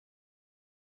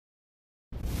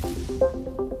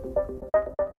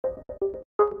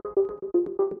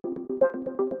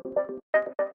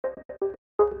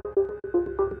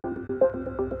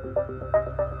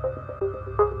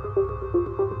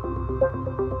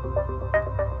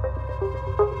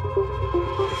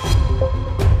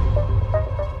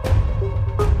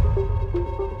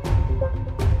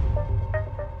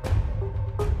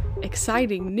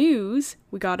Exciting news.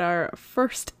 We got our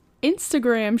first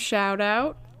Instagram shout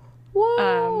out.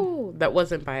 Whoa! That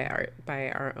wasn't by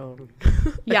our own.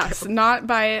 Yes, not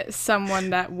by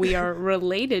someone that we are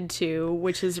related to,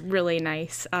 which is really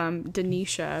nice.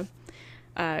 Denisha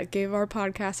gave our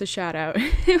podcast a shout out.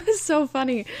 It was so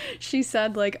funny. She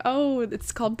said like, "Oh,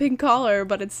 it's called Pink Collar,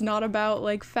 but it's not about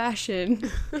like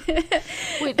fashion."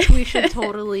 Which we should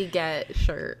totally get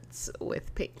shirts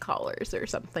with pink collars or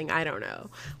something. I don't know.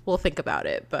 We'll think about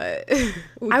it, but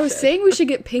I was saying we should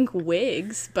get pink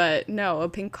wigs, but no, a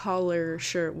pink collar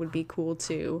shirt would be cool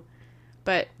too.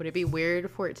 But would it be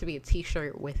weird for it to be a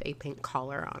t-shirt with a pink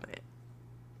collar on it?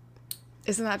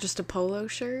 Isn't that just a polo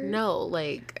shirt? No,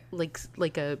 like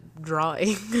a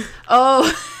drawing.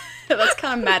 Oh, that's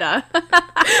kind of meta.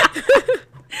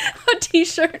 A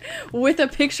t-shirt with a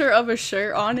picture of a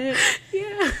shirt on it.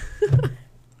 Yeah.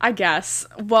 I guess.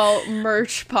 Well,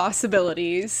 merch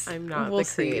possibilities. I'm not the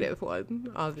creative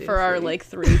one, obviously. For our,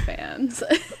 3 fans.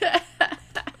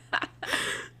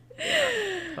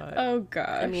 Oh,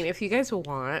 gosh. I mean, if you guys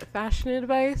want fashion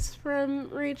advice from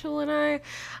Rachel and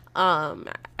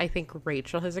I think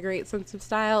Rachel has a great sense of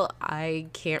style. I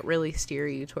can't really steer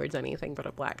you towards anything but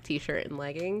a black t-shirt and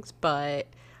leggings, but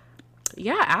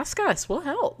yeah, ask us. We'll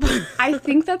help. I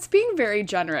think that's being very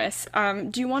generous.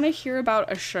 Do you want to hear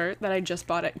about a shirt that I just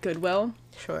bought at Goodwill?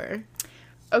 Sure.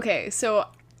 Okay, so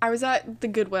I was at the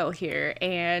Goodwill here,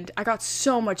 and I got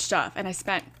so much stuff, and I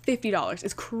spent $50.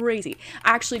 It's crazy.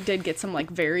 I actually did get some,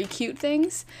 very cute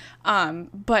things,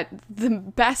 but the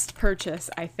best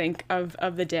purchase, I think, of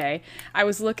the day, I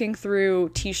was looking through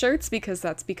t-shirts, because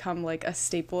that's become, a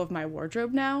staple of my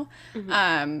wardrobe now,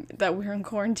 that we're in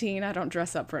quarantine. I don't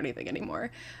dress up for anything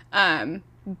anymore,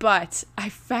 but I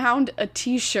found a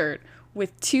t-shirt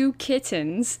with 2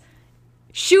 kittens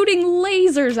shooting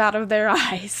lasers out of their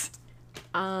eyes.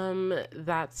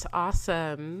 That's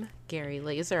awesome, Gary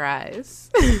Laser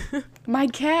Eyes. My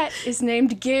cat is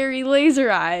named Gary Laser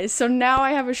Eyes, so now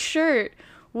I have a shirt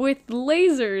with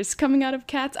lasers coming out of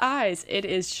cat's eyes. It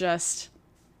is just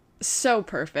so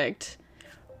perfect.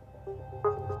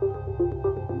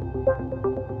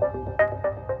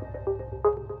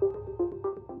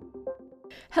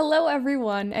 Hello,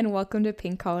 everyone, and welcome to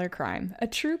Pink Collar Crime, a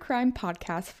true crime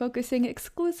podcast focusing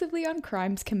exclusively on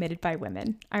crimes committed by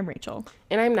women. I'm Rachel.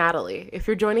 And I'm Natalie. If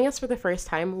you're joining us for the first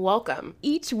time, welcome.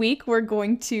 Each week, we're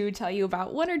going to tell you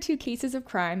about 1 or 2 cases of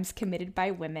crimes committed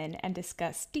by women and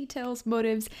discuss details,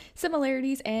 motives,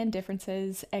 similarities, and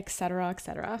differences, etc.,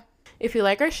 etc. If you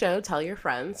like our show, tell your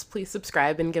friends. Please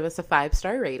subscribe and give us a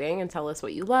 5-star rating and tell us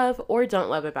what you love or don't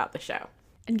love about the show.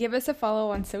 And give us a follow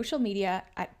on social media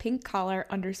at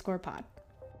pinkcollar_pod.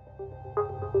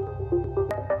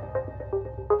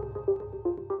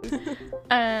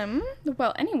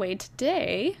 Well, anyway,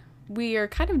 today we are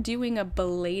kind of doing a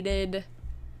belated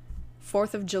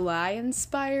 4th of July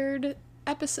inspired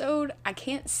episode. I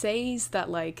can't say that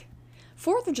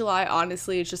 4th of July,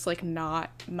 honestly, is just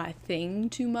not my thing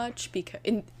too much, because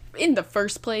in the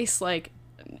first place,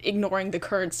 ignoring the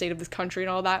current state of this country and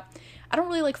all that, I don't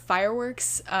really like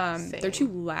fireworks. They're too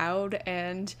loud,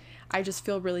 and I just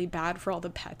feel really bad for all the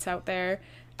pets out there.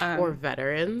 Or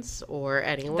veterans, or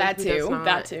anyone who does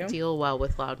not deal well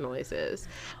with loud noises.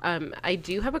 I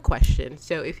do have a question.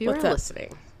 So if you are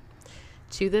listening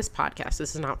to this podcast,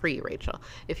 this is not for you, Rachel.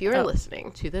 If you are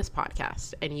listening to this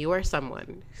podcast and you are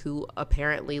someone who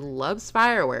apparently loves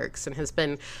fireworks and has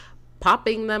been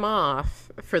popping them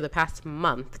off for the past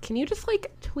month, can you just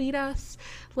tweet us,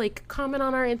 comment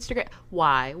on our Instagram?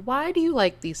 Why do you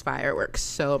like these fireworks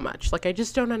so much? I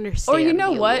just don't understand. Or you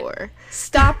know what? Allure.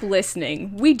 Stop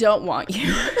listening. We don't want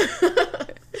you.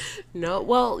 No,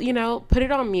 well, put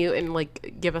it on mute and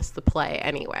give us the play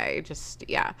anyway. Just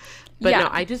but no,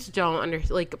 I just don't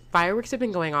understand. Fireworks have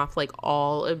been going off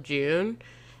all of June.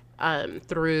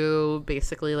 Through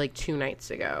basically 2 nights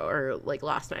ago, or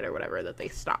last night or whatever, that they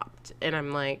stopped. And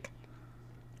I'm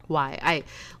why?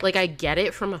 I get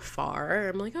it from afar.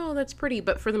 I'm oh, that's pretty.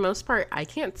 But for the most part, I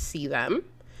can't see them.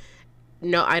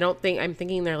 No, I don't think, I'm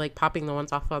thinking they're popping the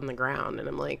ones off on the ground. And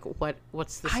I'm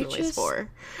what's this noise for?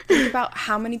 Think about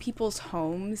how many people's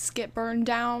homes get burned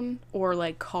down, or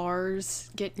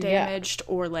cars get damaged,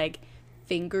 or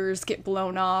fingers get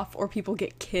blown off or people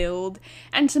get killed.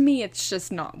 And to me, it's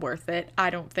just not worth it, I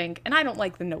don't think. And I don't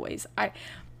like the noise. I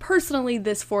personally,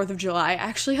 this 4th of July, I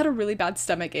actually had a really bad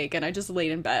stomach ache and I just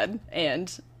laid in bed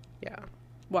and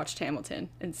watched Hamilton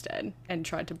instead and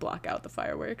tried to block out the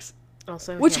fireworks.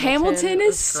 Also, which Hamilton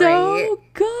is so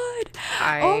good.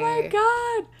 Oh my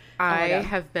god. I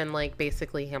have been like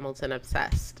basically Hamilton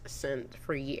obsessed since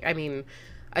for years. I mean,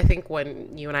 I think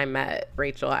when you and I met,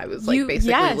 Rachel, I was like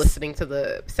basically listening to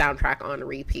the soundtrack on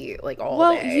repeat like all day.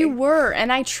 Well, you were,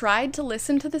 and I tried to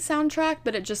listen to the soundtrack,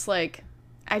 but it just like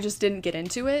I just didn't get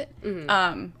into it.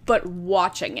 But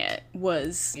watching it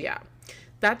was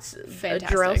that's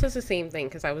fantastic. Jarrell says the same thing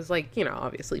because I was like, you know,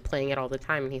 obviously playing it all the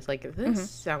time, and he's like, this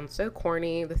sounds so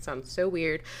corny, this sounds so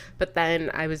weird. But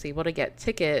then I was able to get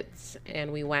tickets,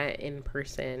 and we went in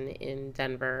person in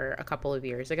Denver a couple of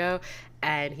years ago,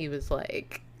 and he was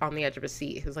like on the edge of his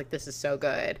seat. He was like, this is so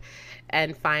good.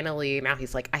 And finally now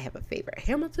he's like, I have a favorite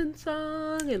Hamilton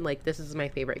song, and like this is my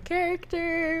favorite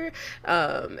character,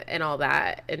 and all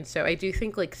that. And so I do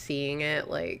think like seeing it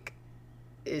like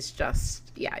is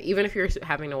just even if you're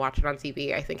having to watch it on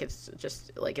TV, I think it's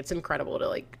just like it's incredible to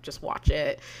like just watch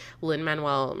it.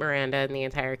 Lin-Manuel Miranda and the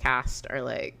entire cast are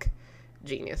like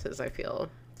geniuses, I feel.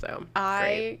 So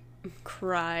I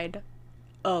cried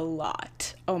a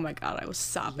lot. Oh my god, I was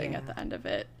sobbing at the end of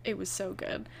it. It was so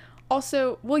good.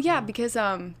 Also, well, because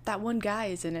that one guy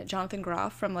is in it, Jonathan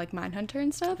Groff from like Mindhunter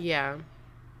and stuff.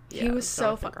 He was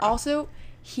so fun. Also,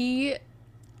 he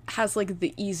has like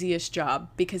the easiest job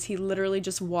because he literally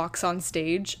just walks on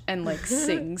stage and like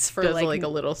sings for like a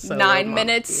little 9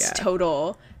 minutes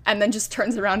total, and then just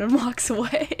turns around and walks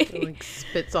away. And, like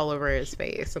spits all over his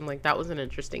face. I'm like, that was an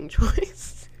interesting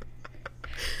choice.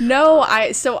 No,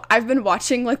 I've been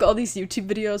watching like all these YouTube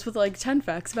videos with like 10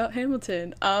 facts about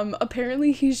Hamilton.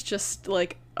 Apparently he's just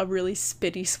like a really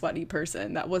spitty, sweaty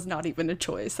person. That was not even a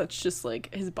choice. That's just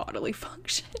like his bodily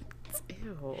function.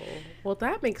 Ew. Well,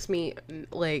 that makes me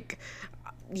like,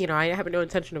 you know, I have no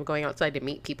intention of going outside to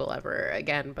meet people ever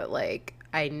again, but like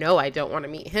I know I don't want to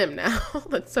meet him now.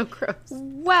 That's so gross.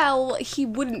 Well, he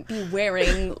wouldn't be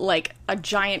wearing like a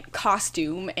giant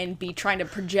costume and be trying to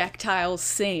projectile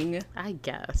sing. I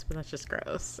guess, but that's just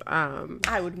gross.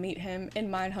 I would meet him in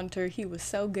Mindhunter. He was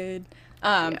so good.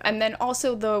 And then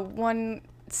also the one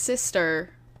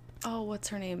sister, what's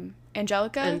her name?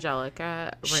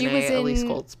 Angelica. She was in Elise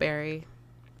Goldsberry.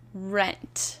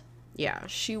 Rent. Yeah.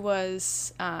 She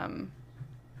was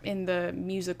in the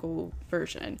musical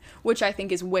version, which I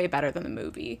think is way better than the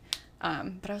movie.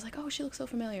 But I was like, oh, she looks so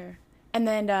familiar. And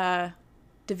then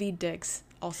Daveed Diggs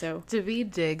also.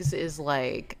 Daveed Diggs is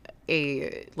like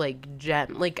a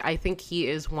gem. Like I think he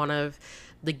is one of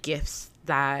the gifts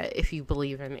that, if you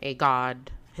believe in a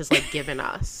god, has like given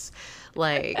us. He's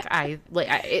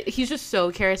just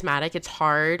so charismatic. It's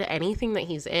hard. Anything that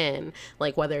he's in,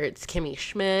 like whether it's Kimmy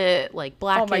Schmidt, like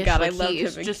Blackish. Oh my god, like, I love him.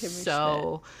 He's just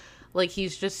so, like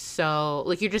he's just so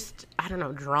like you're just I don't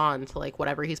know drawn to like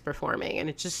whatever he's performing, and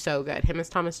it's just so good. Him as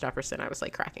Thomas Jefferson, I was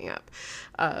like cracking up.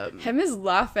 Him as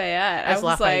Lafayette, I was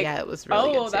Lafayette like, was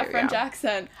really good too, that French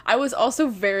accent. I was also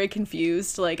very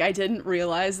confused. Like I didn't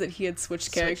realize that he had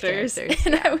switched characters.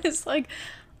 And I was like,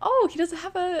 oh, he doesn't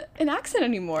have an accent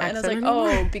anymore. And I was like,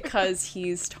 oh, because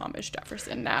he's Thomas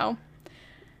Jefferson now.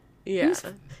 Yeah.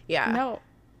 No,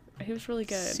 he was really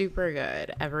good. Super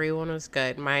good. Everyone was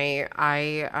good.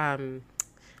 I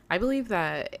believe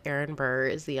that Aaron Burr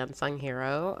is the unsung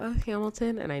hero of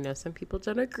Hamilton, and I know some people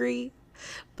don't agree,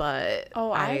 but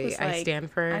I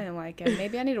stand for... I didn't like him.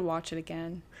 Maybe I need to watch it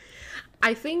again.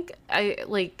 I think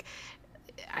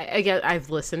I've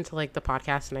listened to like the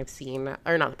podcast and I've seen,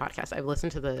 or not the podcast, I've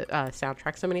listened to the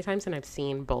soundtrack so many times and I've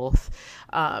seen both,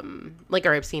 or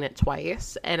I've seen it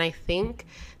twice. And I think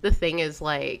the thing is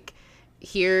like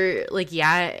here, like,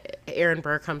 Aaron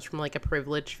Burr comes from like a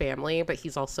privileged family, but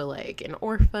he's also like an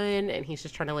orphan and he's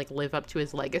just trying to like live up to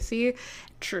his legacy.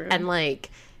 True. And like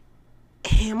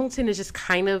Hamilton is just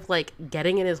kind of like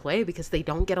getting in his way because they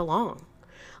don't get along.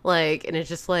 Like, and it's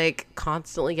just like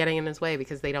constantly getting in his way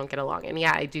because they don't get along. And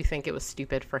I do think it was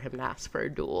stupid for him to ask for a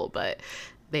duel, but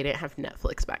they didn't have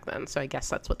Netflix back then, so I guess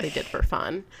that's what they did for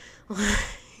fun.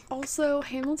 Also,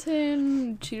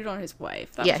 Hamilton cheated on his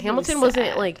wife. Hamilton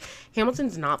wasn't like,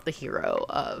 Hamilton's not the hero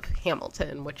of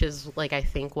Hamilton, which is like I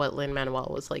think what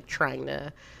Lin-Manuel was like trying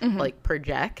to like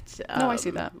project. No, I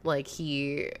see that. Like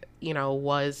he,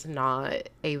 was not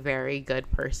a very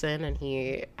good person, and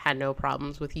he had no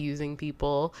problems with using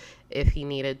people if he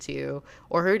needed to,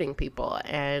 or hurting people.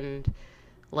 And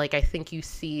like I think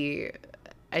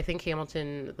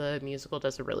Hamilton the musical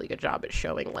does a really good job at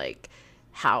showing like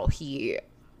how he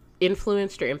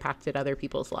influenced or impacted other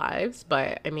people's lives.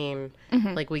 But I mean,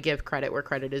 like, we give credit where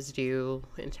credit is due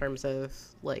in terms of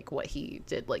like what he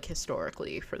did like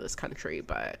historically for this country.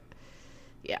 But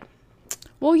yeah.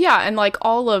 Well, yeah, and like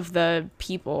all of the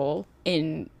people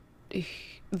in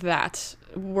that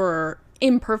were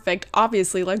imperfect.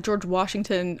 Obviously, like George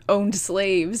Washington owned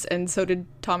slaves, and so did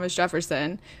Thomas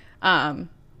Jefferson.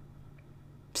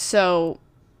 So,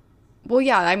 well,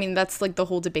 yeah, I mean, that's like the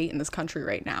whole debate in this country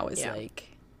right now is like,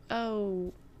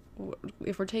 oh,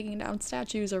 if we're taking down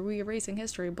statues, are we erasing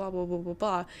history? Blah, blah, blah, blah,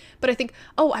 blah. But I think,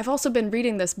 I've also been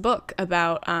reading this book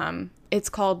about, it's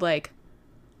called like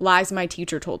Lies My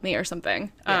Teacher Told Me or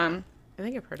something. Yeah. I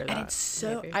think I've heard of that. And it's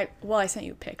so, I sent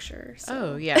you a picture. So.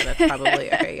 Oh, yeah, that's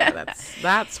probably, okay, yeah,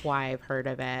 that's why I've heard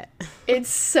of it.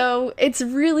 It's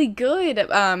really good.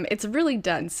 It's really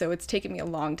dense, so it's taken me a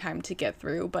long time to get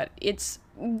through, but it's,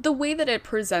 the way that it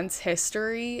presents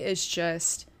history is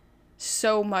just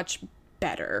so much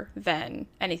better than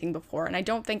anything before, and I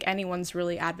don't think anyone's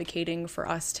really advocating for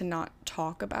us to not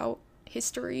talk about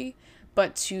history,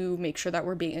 but to make sure that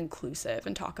we're being inclusive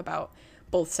and talk about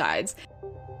both sides.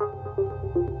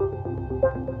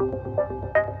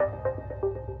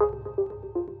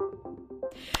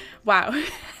 Wow.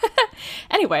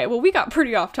 Anyway, well, we got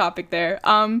pretty off topic there.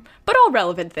 But all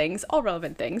relevant things.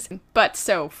 But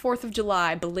so, 4th of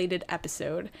July, belated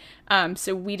episode.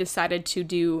 So we decided to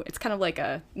do, it's kind of like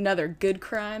another good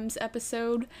crimes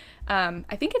episode.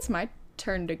 I think it's my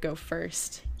turn to go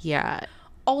first. Yeah.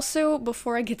 Also,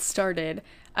 before I get started,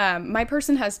 my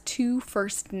person has 2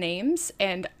 first names,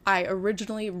 and I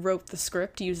originally wrote the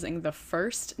script using the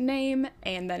first name,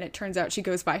 and then it turns out she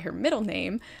goes by her middle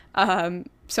name.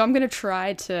 So I'm going to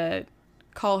try to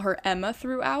call her Emma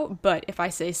throughout, but if I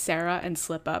say Sarah and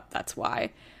slip up, that's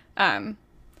why.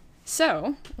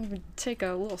 So, I'm going to take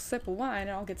a little sip of wine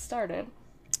and I'll get started.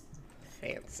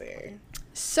 Fancy.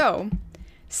 So,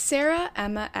 Sarah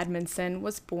Emma Edmondson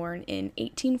was born in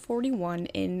 1841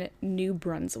 in New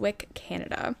Brunswick,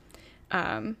 Canada.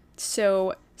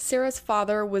 So Sarah's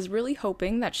father was really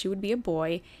hoping that she would be a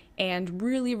boy and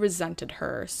really resented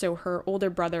her. So her older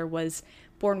brother was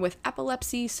born with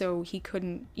epilepsy, so he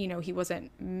couldn't, he wasn't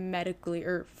medically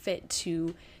or fit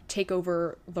to take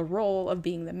over the role of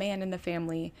being the man in the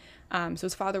family. So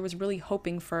his father was really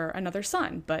hoping for another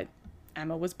son, but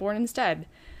Emma was born instead.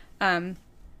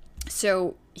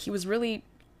 So he was really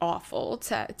awful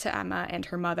to Emma and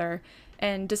her mother.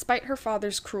 And despite her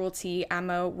father's cruelty,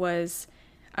 Emma was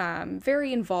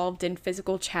very involved in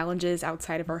physical challenges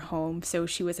outside of her home. So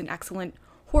she was an excellent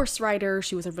horse rider,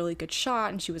 she was a really good shot,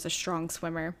 and she was a strong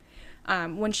swimmer.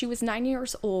 When she was 9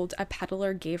 years old, a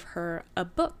peddler gave her a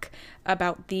book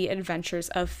about the adventures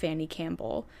of Fanny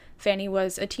Campbell. Fanny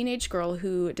was a teenage girl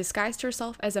who disguised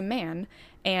herself as a man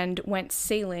and went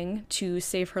sailing to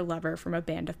save her lover from a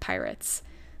band of pirates.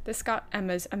 This got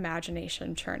Emma's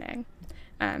imagination churning.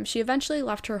 She eventually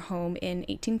left her home in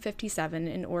 1857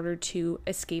 in order to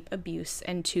escape abuse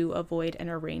and to avoid an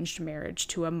arranged marriage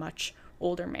to a much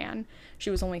older man.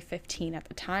 She was only 15 at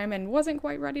the time and wasn't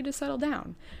quite ready to settle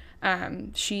down.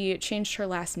 She changed her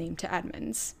last name to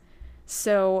Edmonds.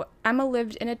 So Emma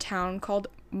lived in a town called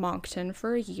Moncton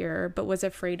for a year, but was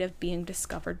afraid of being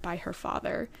discovered by her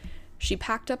father. She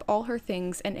packed up all her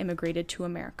things and immigrated to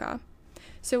America.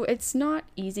 So it's not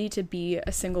easy to be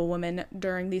a single woman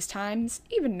during these times,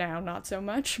 even now not so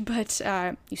much, but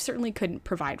you certainly couldn't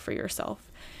provide for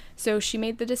yourself. So she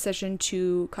made the decision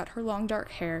to cut her long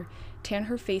dark hair, tan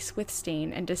her face with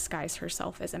stain, and disguise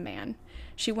herself as a man.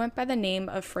 She went by the name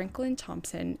of Franklin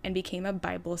Thompson and became a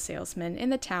Bible salesman in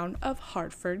the town of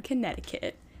Hartford,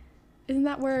 Connecticut. Isn't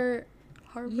that where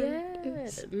Harvard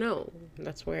is? No,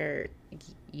 that's where,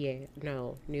 New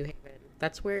Haven.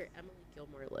 That's where Emily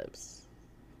Gilmore lives.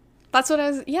 That's what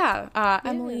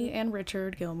Emily and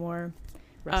Richard Gilmore.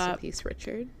 Rest in peace,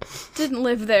 Richard. Didn't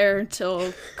live there until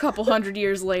a couple hundred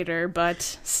years later,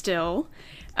 but still.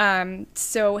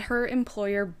 So her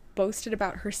employer boasted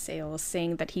about her sales,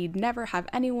 saying that he'd never have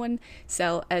anyone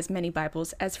sell as many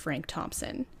Bibles as Frank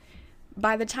Thompson.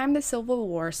 By the time the Civil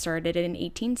War started in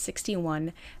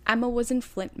 1861, Emma was in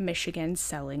Flint, Michigan,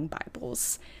 selling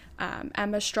Bibles.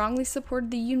 Emma strongly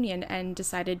supported the Union and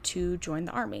decided to join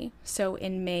the Army. So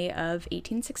in May of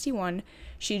 1861,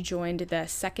 she joined the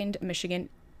 2nd Michigan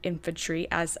Infantry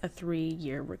as a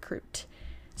 3-year recruit.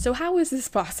 So how is this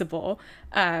possible?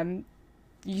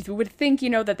 You would think,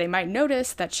 that they might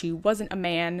notice that she wasn't a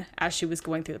man as she was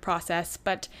going through the process,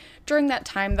 but during that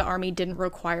time, the Army didn't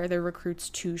require their recruits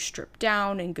to strip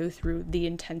down and go through the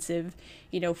intensive,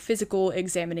 physical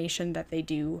examination that they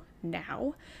do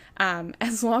now.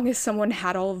 As long as someone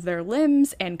had all of their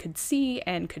limbs and could see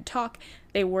and could talk,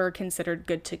 they were considered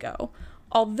good to go.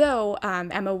 Although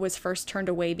Emma was first turned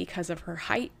away because of her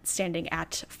height, standing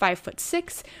at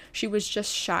 5'6", she was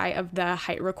just shy of the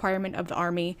height requirement of the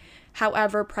Army.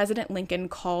 However, President Lincoln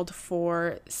called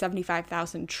for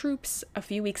 75,000 troops a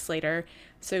few weeks later,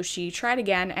 so she tried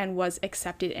again and was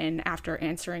accepted in after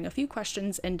answering a few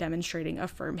questions and demonstrating a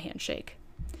firm handshake.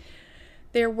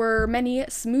 There were many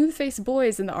smooth-faced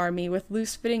boys in the Army with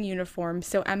loose-fitting uniforms,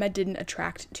 so Emma didn't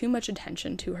attract too much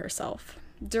attention to herself.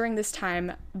 During this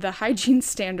time, the hygiene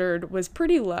standard was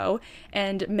pretty low,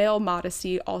 and male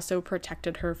modesty also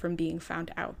protected her from being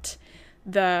found out.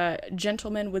 The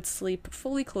gentlemen would sleep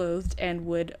fully clothed and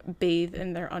would bathe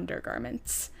in their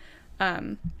undergarments.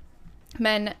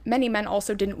 Many men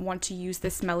also didn't want to use the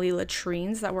smelly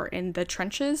latrines that were in the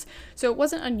trenches, so it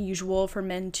wasn't unusual for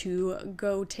men to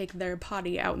go take their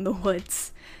potty out in the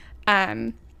woods.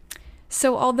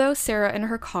 So although Sarah and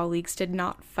her colleagues did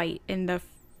not fight in the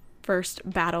First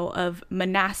Battle of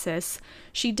Manassas,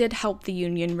 she did help the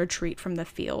Union retreat from the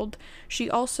field. She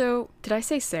also... Did I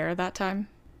say Sarah that time?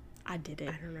 I did it.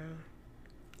 I don't know.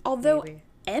 Although Maybe.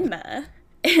 Emma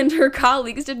and her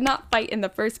colleagues did not fight in the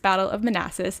First Battle of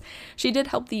Manassas, she did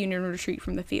help the Union retreat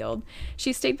from the field.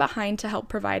 She stayed behind to help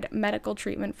provide medical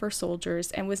treatment for soldiers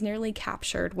and was nearly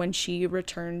captured when she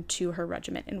returned to her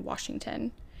regiment in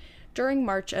Washington. During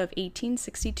March of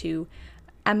 1862,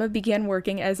 Emma began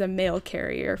working as a mail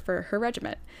carrier for her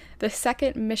regiment. The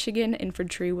 2nd Michigan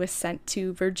Infantry was sent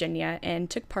to Virginia and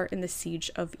took part in the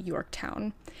siege of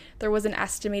Yorktown. There was an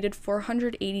estimated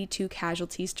 482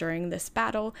 casualties during this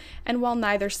battle, and while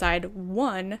neither side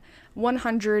won,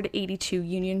 182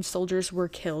 Union soldiers were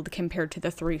killed compared to the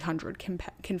 300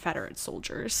 Confederate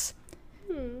soldiers.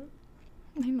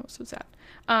 I know, so sad.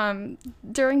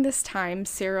 During this time,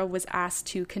 Sarah was asked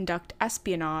to conduct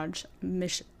espionage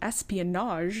missions.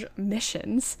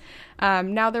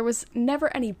 Now, there was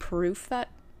never any proof that...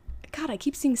 God, I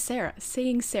keep saying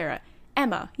Sarah.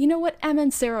 Emma. You know what? Emma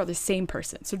and Sarah are the same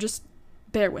person, so just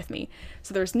bear with me.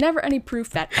 So there's never any proof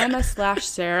that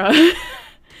Emma/Sarah...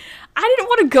 I didn't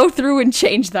want to go through and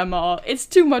change them all. It's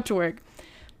too much work.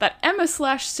 That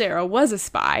Emma/Sarah was a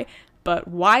spy, but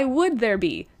why would there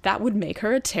be? That would make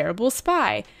her a terrible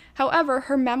spy. However,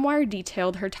 her memoir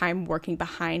detailed her time working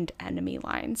behind enemy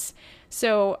lines.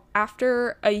 So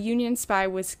after a Union spy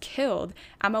was killed,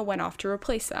 Emma went off to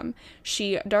replace them.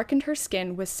 She darkened her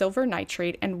skin with silver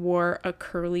nitrate and wore a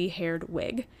curly-haired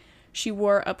wig. She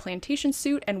wore a plantation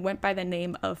suit and went by the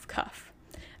name of Cuff.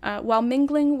 While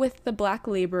mingling with the black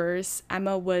laborers,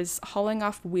 Emma was hauling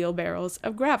off wheelbarrows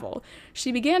of gravel.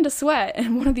 She began to sweat,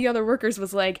 and one of the other workers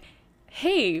was like,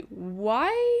 "Hey,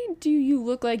 why do you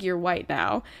look like you're white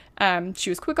now?"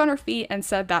 She was quick on her feet and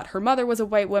said that her mother was a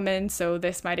white woman, so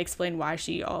this might explain why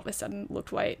she all of a sudden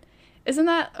looked white. Isn't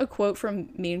that a quote from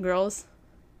Mean Girls?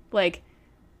 Like,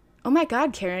 "Oh my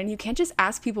God, Karen, you can't just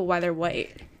ask people why they're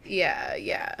white."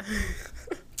 Yeah.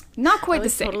 Not quite the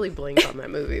same. I totally blinked on that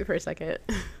movie for a second.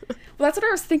 Well, that's what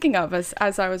I was thinking of as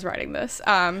I was writing this.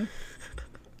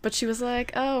 But she was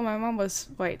like, "Oh, my mom was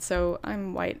white, so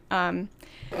I'm white."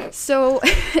 So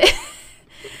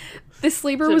this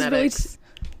labor Genetics. was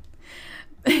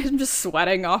really... I'm just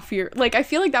sweating off your... Like, I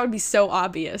feel like that would be so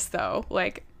obvious, though.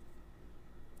 Like,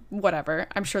 whatever.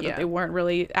 I'm sure that they weren't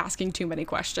really asking too many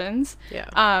questions.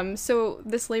 Yeah. So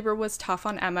this labor was tough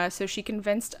on Emma, so she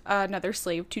convinced another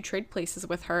slave to trade places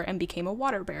with her and became a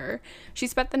water bearer. She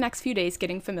spent the next few days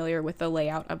getting familiar with the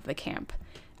layout of the camp.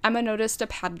 Emma noticed a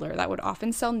peddler that would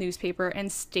often sell newspaper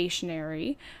and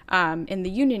stationery in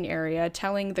the Union area,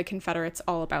 telling the Confederates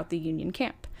all about the Union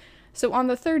camp. So on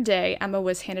the 3rd day, Emma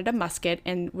was handed a musket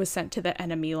and was sent to the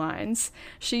enemy lines.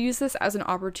 She used this as an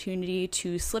opportunity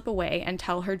to slip away and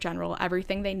tell her general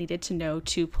everything they needed to know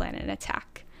to plan an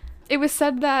attack. It was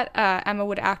said that Emma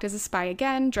would act as a spy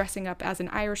again, dressing up as an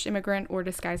Irish immigrant or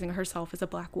disguising herself as a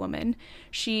black woman.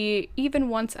 She even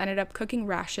once ended up cooking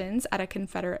rations at a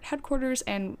Confederate headquarters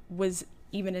and was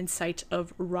even in sight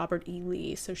of Robert E.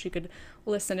 Lee, so she could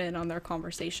listen in on their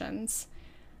conversations.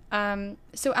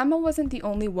 So Emma wasn't the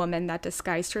only woman that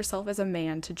disguised herself as a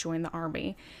man to join the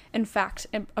army. In fact,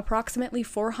 approximately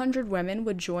 400 women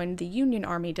would join the Union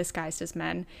Army disguised as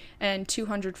men, and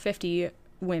 250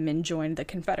 women joined the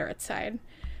Confederate side.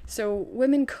 So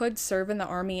women could serve in the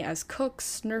army as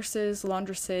cooks, nurses,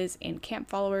 laundresses, and camp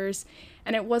followers,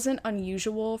 and it wasn't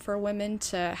unusual for women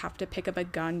to have to pick up a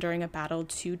gun during a battle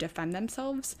to defend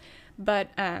themselves, but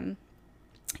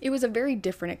it was a very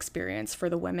different experience for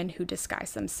the women who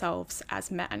disguised themselves as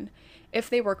men. If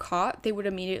they were caught, they would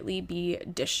immediately be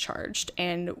discharged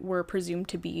and were presumed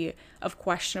to be of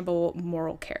questionable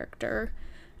moral character.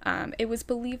 It was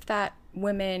believed that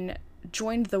women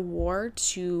joined the war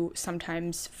to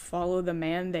sometimes follow the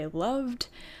man they loved,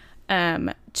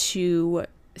 to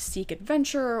seek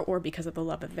adventure, or because of the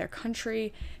love of their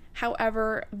country.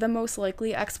 However, the most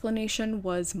likely explanation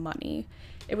was money.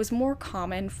 It was more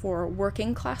common for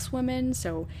working class women,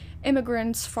 so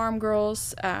immigrants, farm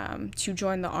girls, to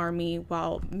join the army,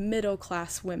 while middle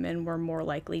class women were more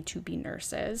likely to be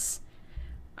nurses.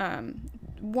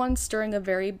 Once during a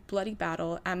very bloody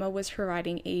battle, Emma was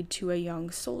providing aid to a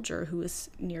young soldier who was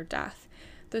near death.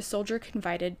 The soldier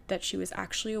confided that she was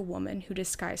actually a woman who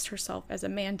disguised herself as a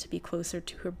man to be closer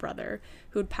to her brother,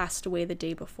 who had passed away the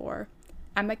day before.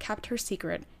 Emma kept her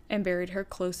secret and buried her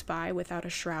close by without a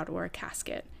shroud or a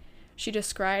casket. She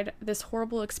described this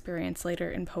horrible experience later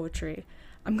in poetry.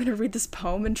 I'm going to read this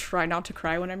poem and try not to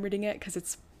cry when I'm reading it because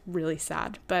it's really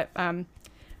sad. But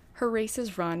her race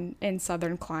is run in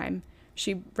southern clime.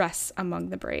 She rests among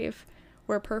the brave,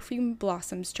 where perfume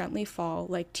blossoms gently fall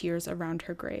like tears around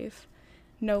her grave.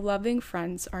 No loving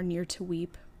friends are near to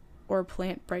weep or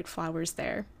plant bright flowers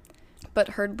there, but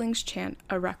herdlings chant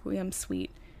a requiem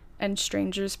sweet, and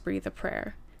strangers breathe a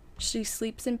prayer. She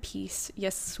sleeps in peace,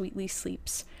 yes, sweetly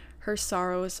sleeps. Her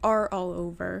sorrows are all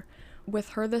over. With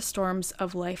her the storms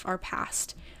of life are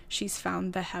past. She's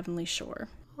found the heavenly shore.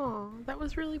 Oh, that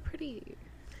was really pretty.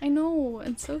 I know,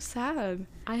 it's so sad.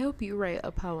 I hope you write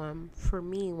a poem for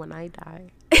me when I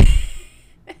die.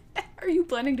 Are you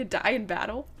planning to die in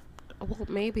battle? Well,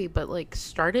 maybe, but like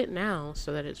start it now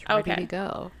so that it's ready to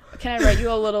go. Can I write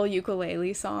you a little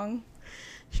ukulele song?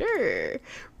 Sure.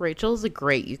 Rachel's a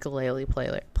great ukulele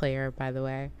player, by the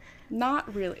way.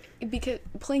 Not really, because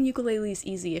playing ukulele is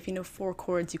easy. If you know 4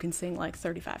 chords, you can sing like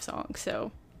 35 songs.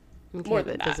 So okay, more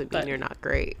than that doesn't mean you're not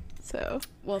great. So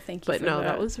well, thank you. But no,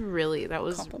 that was really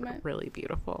compliment. Really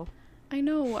beautiful. I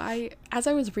know. As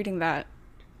I was reading that,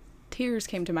 tears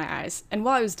came to my eyes, and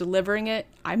while I was delivering it,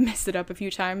 I messed it up a few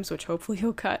times, which hopefully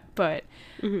you'll cut. But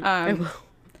I will.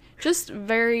 Just a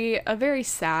very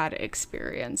sad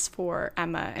experience for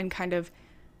Emma, and kind of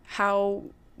how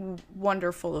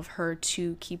wonderful of her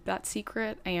to keep that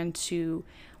secret, and to,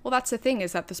 well, that's the thing,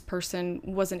 is that this person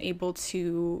wasn't able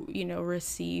to,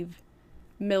 receive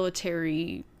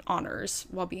military honors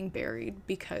while being buried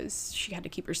because she had to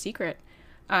keep her secret.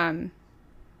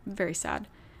 Very sad.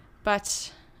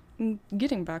 But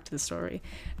getting back to the story,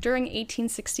 during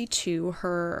 1862,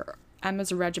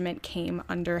 Emma's regiment came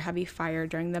under heavy fire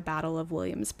during the Battle of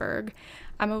Williamsburg.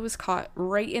 Emma was caught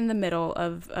right in the middle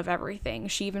of everything.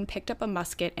 She even picked up a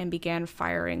musket and began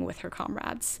firing with her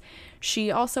comrades. She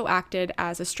also acted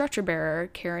as a stretcher bearer,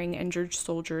 carrying injured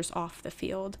soldiers off the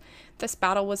field. This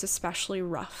battle was especially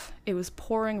rough. It was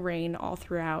pouring rain all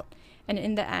throughout, and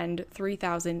in the end,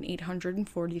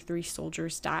 3,843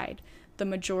 soldiers died, the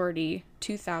majority,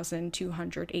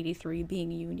 2,283,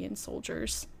 being Union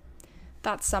soldiers.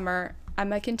 That summer,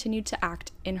 Emma continued to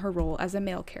act in her role as a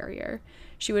mail carrier.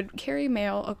 She would carry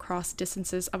mail across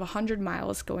distances of 100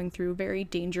 miles, going through very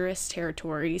dangerous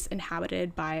territories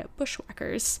inhabited by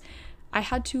bushwhackers. I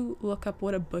had to look up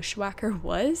what a bushwhacker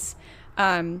was,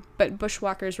 but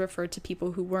bushwhackers referred to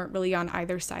people who weren't really on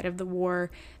either side of the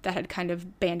war, that had kind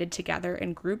of banded together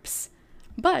in groups.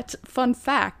 But, fun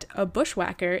fact, a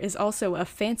bushwhacker is also a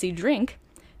fancy drink.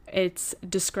 It's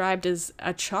described as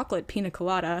a chocolate pina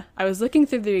colada. I was looking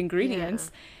through the ingredients,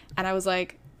 and I was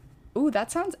like, ooh, that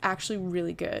sounds actually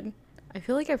really good. I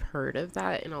feel like I've heard of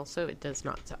that, and also it does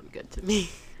not sound good to me.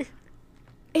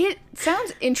 It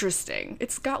sounds interesting.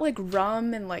 It's got like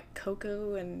rum and like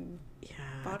cocoa and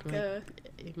vodka.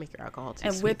 You make your alcohol too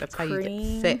and sweet. Whipped That's cream. How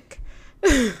you get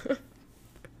thick.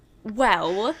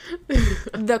 Well,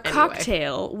 the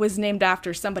cocktail was named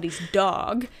after somebody's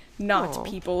dog, not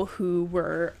people who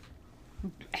were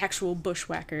actual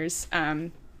bushwhackers.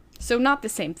 So not the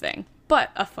same thing,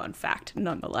 but a fun fact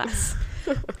nonetheless.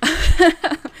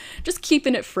 Just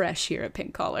keeping it fresh here at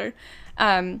Pink Collar.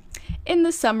 In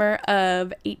the summer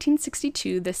of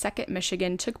 1862, the 2nd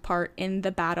Michigan took part in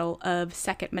the Battle of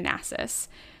Second Manassas.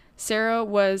 Sarah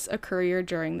was a courier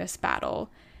during this battle,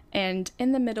 and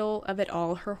in the middle of it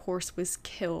all, her horse was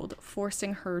killed,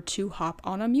 forcing her to hop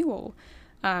on a mule.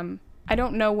 I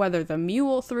don't know whether the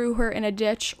mule threw her in a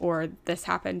ditch or this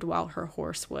happened while her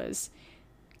horse was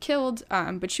killed,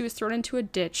 but she was thrown into a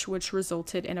ditch, which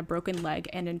resulted in a broken leg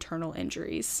and internal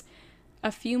injuries.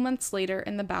 A few months later,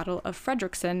 in the Battle of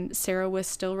Frederickson, Sarah was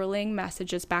still relaying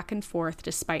messages back and forth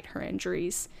despite her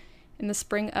injuries. In the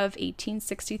spring of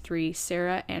 1863,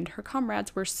 Sarah and her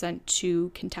comrades were sent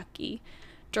to Kentucky.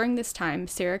 During this time,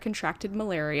 Sarah contracted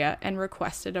malaria and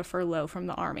requested a furlough from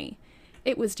the army.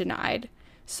 It was denied.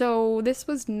 So this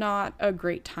was not a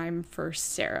great time for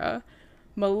Sarah.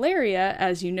 Malaria,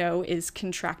 as you know, is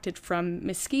contracted from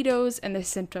mosquitoes, and the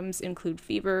symptoms include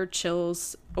fever,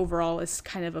 chills. Overall, is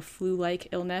kind of a flu-like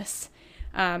illness.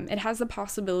 It has the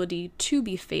possibility to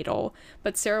be fatal,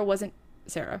 but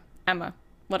Emma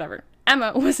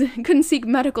couldn't seek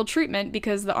medical treatment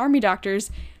because the army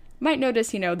doctors might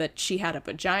notice, that she had a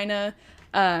vagina.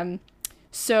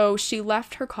 So she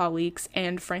left her colleagues,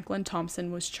 and Franklin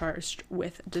Thompson was charged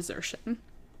with desertion.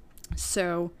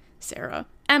 So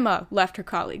Emma left her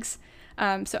colleagues.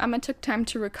 So Emma took time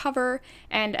to recover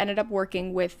and ended up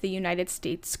working with the United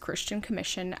States Christian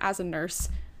Commission as a nurse,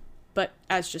 but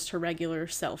as just her regular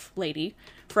self lady,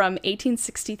 from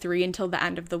 1863 until the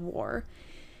end of the war.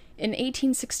 In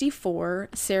 1864,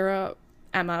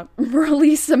 Emma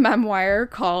released a memoir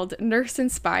called Nurse and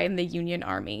Spy in the Union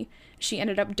Army. She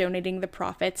ended up donating the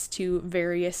profits to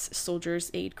various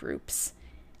soldiers' aid groups.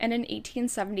 And in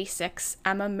 1876,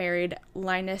 Emma married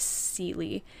Linus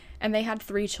Seeley, and they had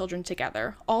 3 children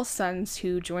together, all sons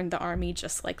who joined the army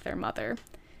just like their mother.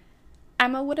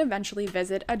 Emma would eventually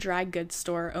visit a dry goods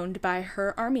store owned by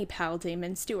her army pal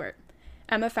Damon Stewart.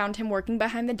 Emma found him working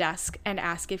behind the desk and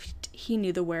asked if he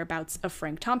knew the whereabouts of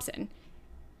Frank Thompson.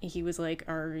 He was like,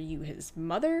 "Are you his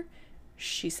mother?"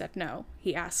 She said no.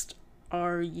 He asked,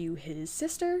 "Are you his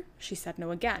sister?" She said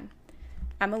no again.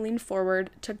 Emma leaned forward,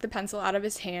 took the pencil out of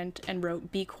his hand, and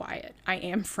wrote, "Be quiet. I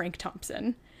am Frank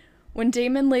Thompson." When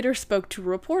Damon later spoke to a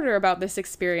reporter about this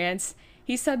experience,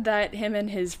 he said that him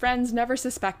and his friends never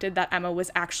suspected that Emma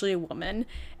was actually a woman,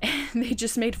 and they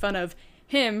just made fun of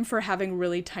him for having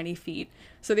really tiny feet.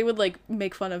 So they would,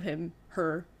 make fun of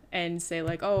her, and say,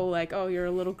 oh, you're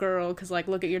a little girl, because,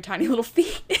 look at your tiny little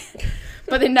feet.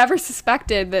 But they never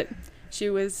suspected that she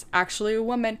was actually a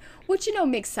woman, which,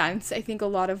 makes sense. I think a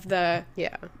lot of the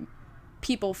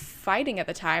people fighting at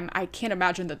the time, I can't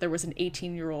imagine that there was an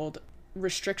 18-year-old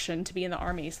restriction to be in the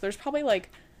army. So there's probably,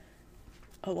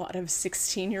 a lot of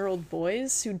 16-year-old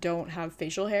boys who don't have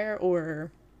facial hair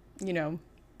or,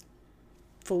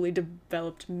 fully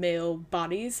developed male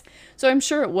bodies. So I'm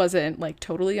sure it wasn't,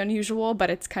 totally unusual, but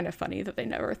it's kind of funny that they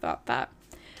never thought that.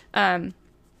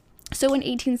 So in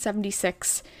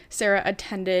 1876,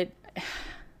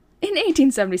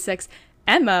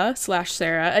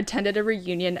 Emma/Sarah attended a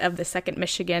reunion of the 2nd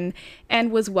Michigan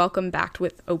and was welcomed back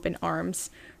with open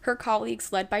arms. Her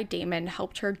colleagues, led by Damon,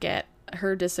 helped her get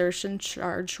her desertion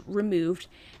charge removed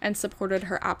and supported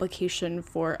her application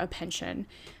for a pension.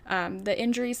 The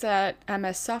injuries that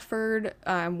Emma suffered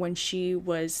when she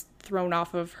was thrown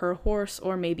off of her horse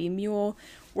or maybe mule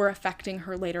were affecting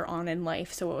her later on in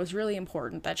life, so it was really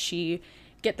important that she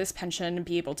get this pension and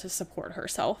be able to support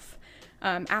herself.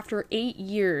 After 8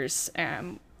 years,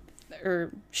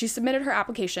 she submitted her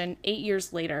application. 8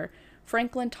 years later,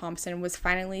 Franklin Thompson was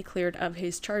finally cleared of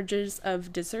his charges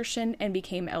of desertion and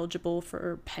became eligible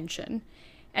for pension.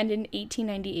 And in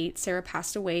 1898, Sarah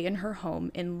passed away in her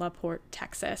home in LaPorte,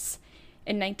 Texas.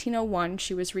 In 1901,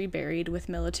 she was reburied with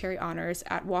military honors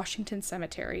at Washington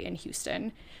Cemetery in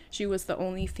Houston. She was the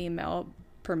only female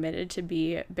permitted to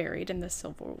be buried in the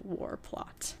Civil War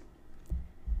plot.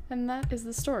 And that is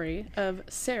the story of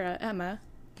Sarah Emma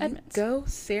Edmonds. Go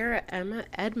Sarah Emma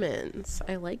Edmonds.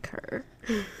 I like her.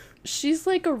 She's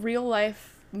like a real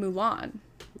life Mulan.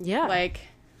 Yeah.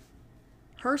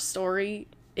 Her story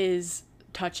is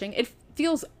touching. It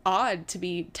feels odd to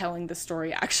be telling the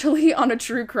story actually on a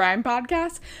true crime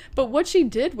podcast, but what she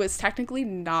did was technically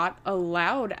not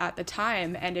allowed at the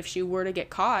time, and if she were to get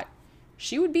caught,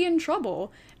 she would be in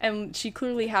trouble. And she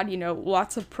clearly had,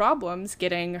 lots of problems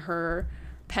getting her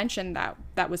pension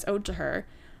that was owed to her.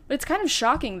 But it's kind of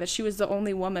shocking that she was the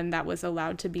only woman that was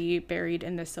allowed to be buried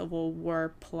in the Civil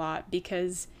War plot,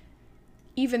 because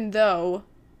even though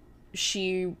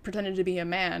she pretended to be a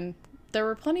man, there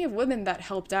were plenty of women that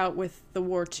helped out with the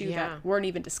war too that weren't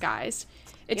even disguised.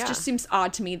 It just seems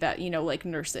odd to me that,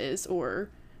 nurses or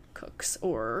cooks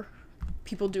or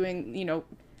people doing,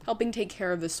 helping take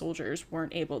care of the soldiers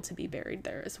weren't able to be buried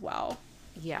there as well.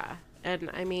 Yeah. And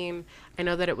I mean, I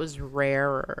know that it was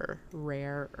rarer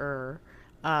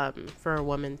for a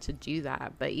woman to do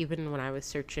that, but even when I was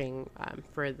searching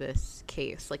for this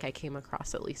case, I came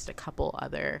across at least a couple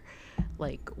other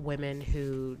women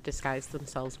who disguised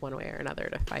themselves one way or another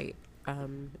to fight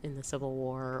in the Civil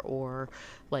War, or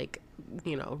like,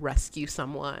 you know, rescue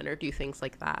someone or do things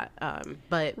like that.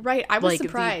 But right, I was like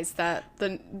surprised that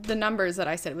the numbers that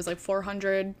I said, it was like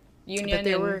 400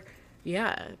 Union.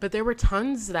 But there were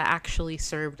tons that actually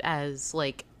served as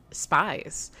like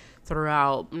spies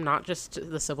throughout not just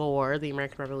the Civil War, the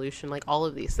American Revolution, like all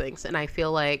of these things. And I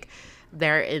feel like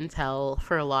their intel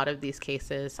for a lot of these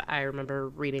cases, I remember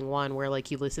reading one where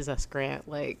like Ulysses S. Grant,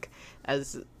 like,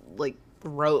 as like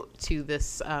wrote to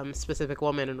this specific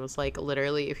woman and was like,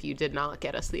 literally, if you did not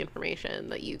get us the information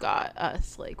that you got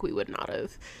us, like, we would not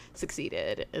have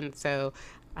succeeded. And so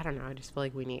I don't know, I just feel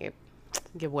like we need to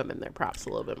give women their props a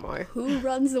little bit more. Who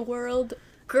runs the world?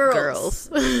 Girls.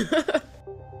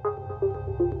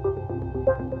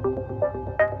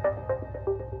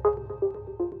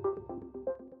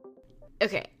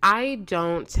 Okay, I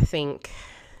don't think,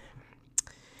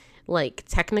 like,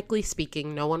 technically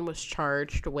speaking, no one was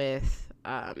charged with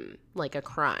like a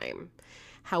crime.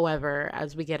 However,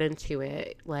 as we get into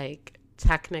it, like,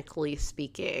 technically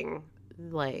speaking,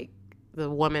 like, the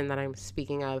woman that I'm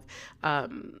speaking of,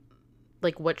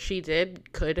 like, what she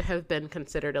did could have been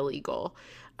considered illegal,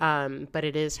 but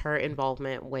it is her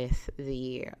involvement with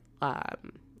the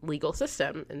legal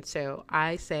system. And so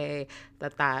I say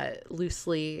that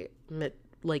loosely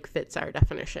like fits our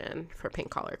definition for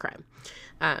pink collar crime.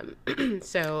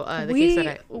 So the case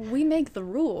that we make the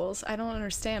rules. I don't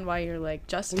understand why you're like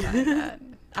justifying that.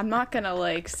 I'm not gonna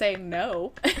like say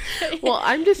no. Well,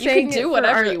 I'm just saying, you can do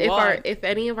whatever you want. If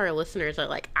any of our listeners are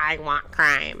like, I want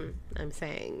crime, I'm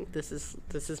saying this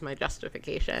is my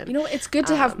justification. You know, it's good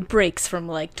to have breaks from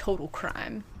like total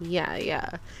crime.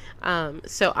 Yeah.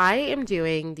 So I am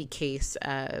doing the case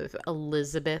of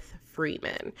Elizabeth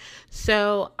Freeman.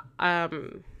 So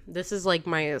this is like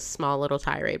my small little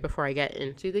tirade before I get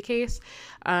into the case.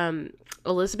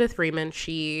 Elizabeth Freeman,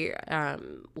 she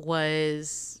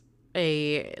was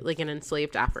an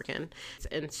enslaved African,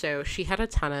 and so she had a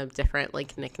ton of different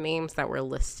like nicknames that were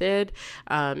listed,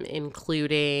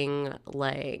 including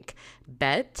like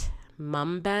Bet,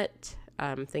 Mum Bet,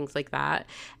 things like that.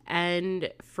 And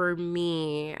for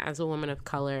me, as a woman of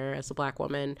color, as a Black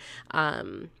woman,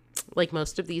 like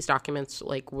most of these documents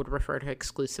like would refer to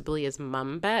exclusively as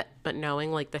Mum Bet, but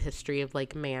knowing like the history of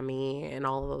like Mammy and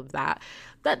all of that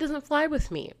doesn't fly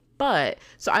with me. But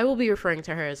so I will be referring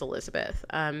to her as Elizabeth.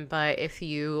 But if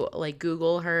you like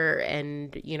Google her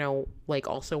and, you know, like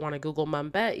also want to Google Mum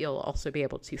Bet, you'll also be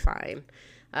able to find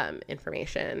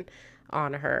information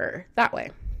on her that way.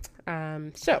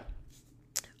 So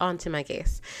on to my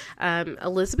case.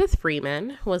 Elizabeth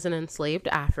Freeman was an enslaved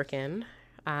African,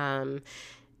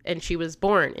 and she was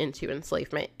born into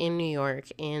enslavement in New York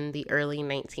in the early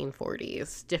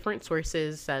 1940s. Different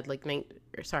sources said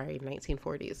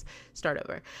 1940s. Start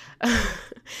over.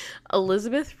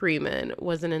 Elizabeth Freeman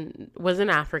was an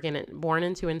African born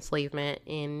into enslavement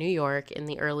in New York in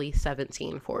the early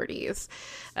 1740s.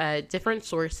 Different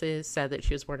sources said that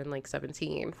she was born in like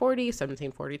 1740,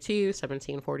 1742,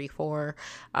 1744.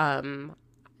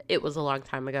 It was a long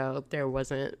time ago. There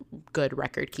wasn't good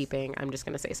record keeping. I'm just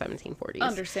going to say 1740s.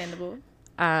 Understandable.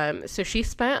 So she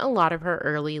spent a lot of her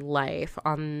early life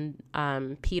on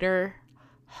Peter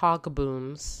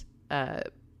Hogboom's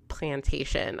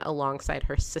plantation alongside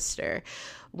her sister.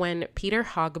 When Peter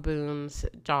Hogboom's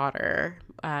daughter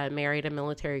married a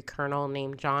military colonel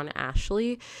named John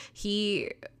Ashley,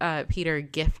 Peter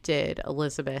gifted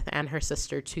Elizabeth and her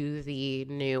sister to the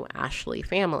new Ashley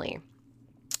family.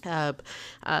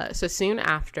 So soon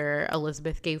after,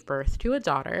 Elizabeth gave birth to a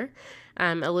daughter.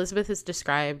 Elizabeth is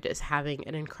described as having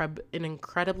an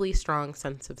incredibly strong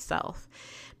sense of self.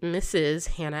 Mrs.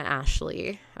 Hannah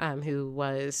Ashley, who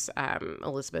was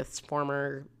Elizabeth's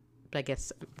former, I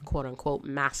guess, quote unquote,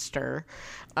 master,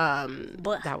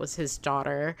 that was his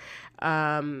daughter.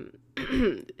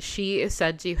 She is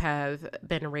said to have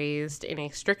been raised in a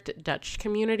strict Dutch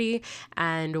community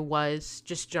and was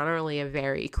just generally a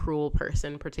very cruel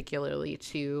person, particularly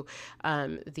to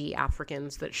the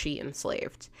Africans that she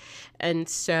enslaved. And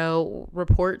so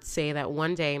reports say that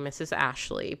one day Mrs.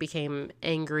 Ashley became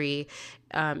angry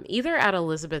either at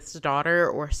Elizabeth's daughter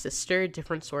or sister.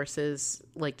 Different sources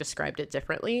like described it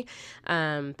differently,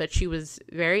 but she was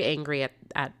very angry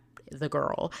at the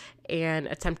girl and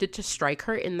attempted to strike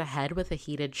her in the head with a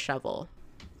heated shovel.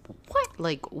 What?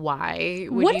 Like, why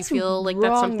would you feel like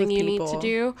that's something you need to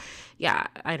do? Yeah,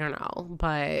 I don't know.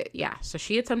 But yeah, so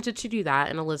she attempted to do that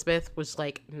and Elizabeth was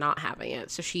like not having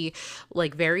it. So she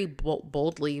like very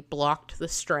boldly blocked the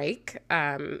strike.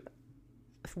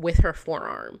 with her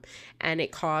forearm, and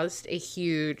it caused a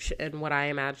huge, and what I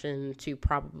imagine to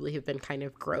probably have been kind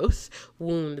of gross,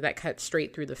 wound that cut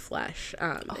straight through the flesh.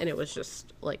 And it was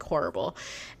just like horrible.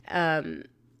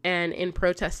 And in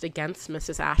protest against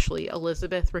Mrs. Ashley,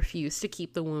 Elizabeth refused to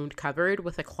keep the wound covered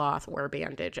with a cloth or a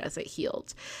bandage as it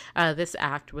healed. This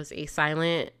act was a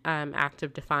silent act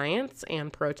of defiance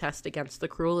and protest against the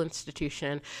cruel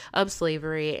institution of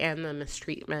slavery and the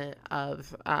mistreatment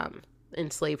of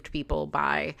enslaved people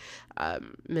by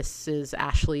Mrs.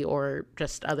 Ashley or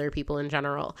just other people in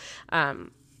general.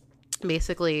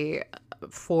 Basically,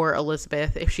 for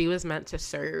Elizabeth, if she was meant to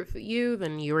serve you,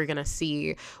 then you were going to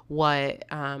see what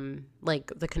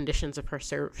like the conditions of her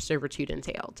servitude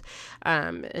entailed.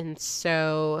 And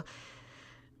so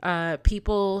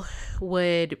people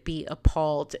would be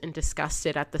appalled and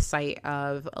disgusted at the sight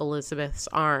of Elizabeth's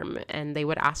arm, and they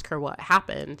would ask her what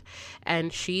happened,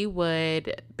 and she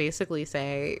would basically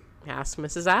say, ask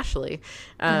Mrs. Ashley.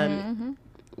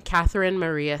 Catherine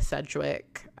Maria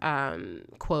Sedgwick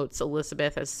quotes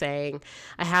Elizabeth as saying,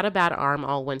 "I had a bad arm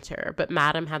all winter, but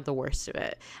Madam had the worst of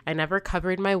it. I never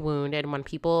covered my wound, and when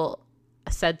people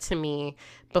said to me,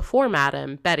 'Before,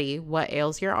 Madam, Betty, what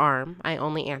ails your arm?' I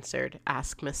only answered,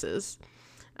 'Ask Mrs.'"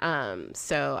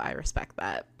 So I respect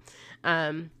that.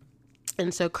 And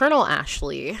so Colonel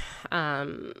Ashley,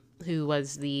 who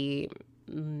was the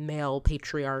male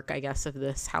patriarch, I guess, of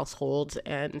this household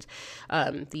and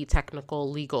the technical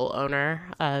legal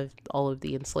owner of all of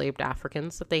the enslaved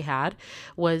Africans that they had,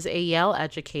 was a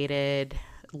Yale-educated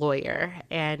lawyer,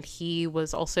 and he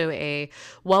was also a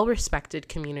well-respected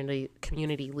community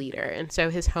leader. And so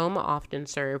his home often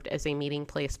served as a meeting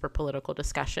place for political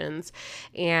discussions,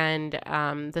 and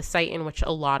the site in which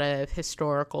a lot of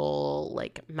historical,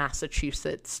 like,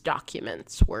 Massachusetts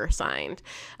documents were signed.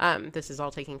 This is all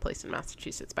taking place in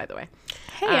Massachusetts, by the way.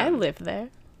 Hey, I live there.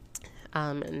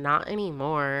 Not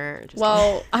anymore.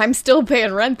 Well, I'm still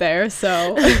paying rent there,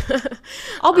 so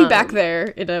I'll be back there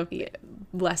in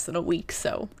less than a week,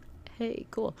 so. Hey,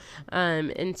 cool.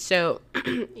 And so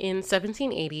in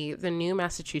 1780, the new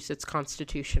Massachusetts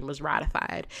Constitution was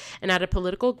ratified, and at a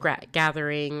political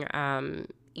gathering,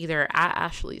 either at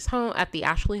Ashley's home, at the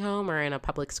Ashley home, or in a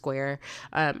public square,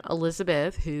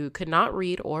 Elizabeth, who could not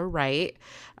read or write,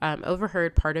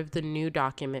 overheard part of the new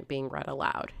document being read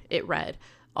aloud. It read,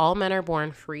 "All men are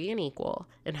born free and equal,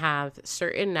 and have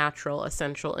certain natural,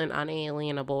 essential, and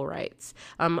unalienable rights,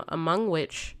 among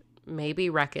which may be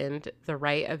reckoned the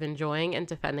right of enjoying and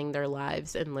defending their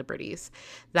lives and liberties,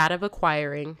 that of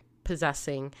acquiring,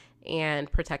 possessing,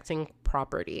 and protecting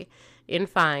property. In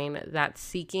fine, that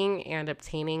seeking and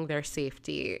obtaining their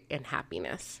safety and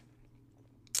happiness."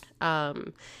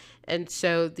 And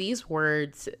so these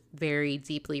words very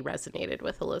deeply resonated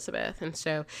with Elizabeth. And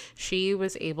so she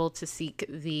was able to seek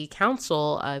the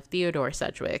counsel of Theodore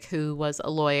Sedgwick, who was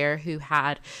a lawyer who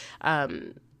had,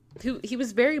 he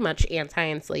was very much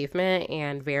anti-enslavement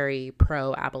and very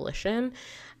pro-abolition.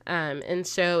 And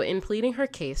so in pleading her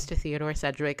case to Theodore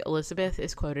Sedgwick, Elizabeth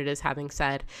is quoted as having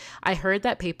said, "I heard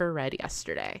that paper read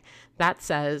yesterday. That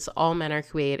says all men are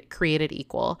created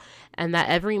equal, and that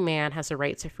every man has a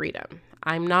right to freedom.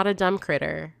 I'm not a dumb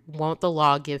critter. Won't the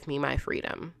law give me my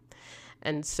freedom?"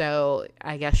 And so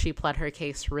I guess she pled her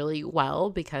case really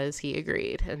well because he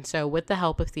agreed. And so with the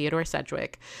help of Theodore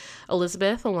Sedgwick,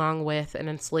 Elizabeth, along with an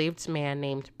enslaved man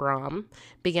named Brom,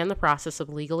 began the process of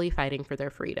legally fighting for their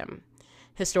freedom.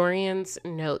 Historians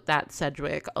note that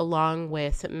Sedgwick, along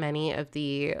with many of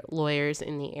the lawyers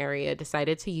in the area,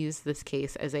 decided to use this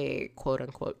case as a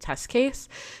quote-unquote test case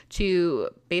to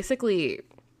basically,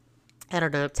 I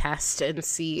don't know, test and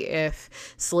see if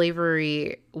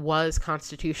slavery was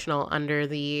constitutional under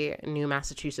the new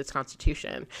Massachusetts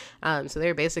Constitution. So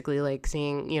they're basically like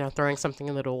seeing, throwing something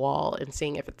into the wall and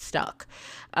seeing if it stuck.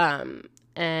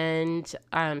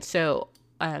 So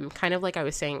kind of like I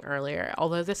was saying earlier,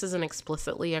 although this isn't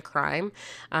explicitly a crime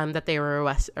that they were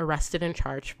arrested and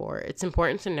charged for, it's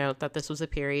important to note that this was a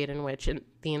period in which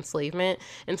the enslavement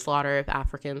and slaughter of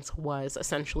Africans was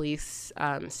essentially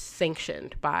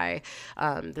sanctioned by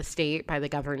the state, by the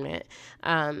government,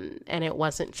 and it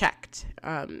wasn't checked.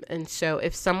 And so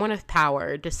if someone of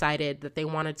power decided that they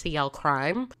wanted to yell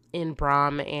crime in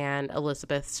Brom and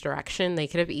Elizabeth's direction, they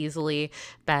could have easily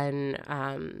been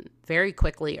very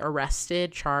quickly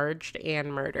arrested, charged,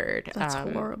 and murdered. That's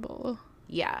horrible.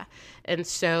 Yeah. And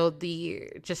so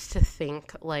just to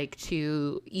think, like,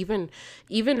 to even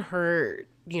her,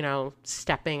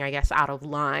 stepping, I guess, out of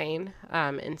line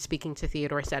and speaking to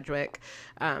Theodore Sedgwick,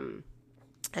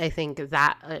 I think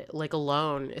that,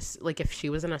 alone is, like, if she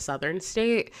was in a southern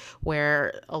state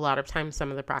where a lot of times some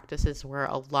of the practices were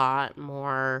a lot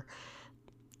more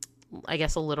I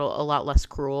guess a lot less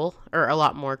cruel, or a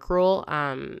lot more cruel.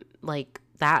 Like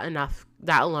that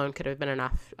alone could have been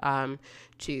enough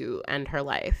to end her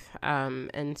life.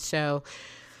 And so,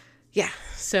 yeah.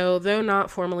 So though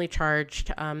not formally charged,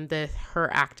 her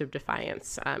act of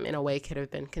defiance in a way could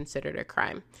have been considered a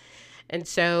crime. And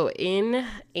so in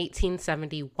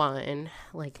 1871,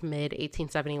 like mid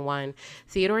 1871,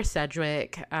 Theodore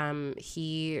Sedgwick,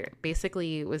 he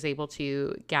basically was able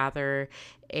to gather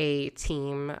a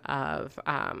team of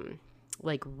some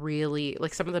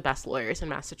of the best lawyers in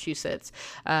Massachusetts,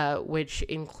 which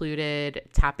included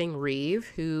Tapping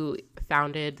Reeve, who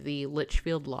founded the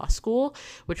Litchfield Law School,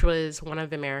 which was one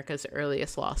of America's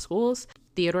earliest law schools.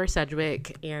 Theodore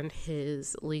Sedgwick and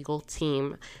his legal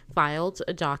team filed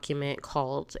a document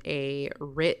called a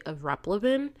writ of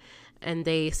replevin, and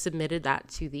they submitted that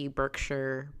to the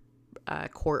Berkshire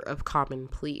Court of Common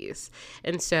Pleas.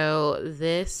 And so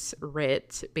this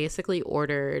writ basically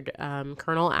ordered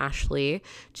Colonel Ashley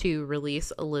to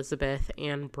release Elizabeth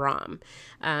and Brom.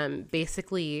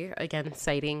 Basically, again,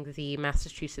 citing the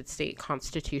Massachusetts State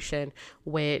Constitution,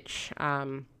 which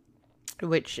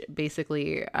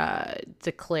basically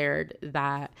declared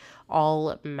that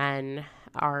all men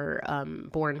are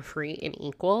born free and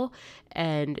equal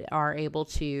and are able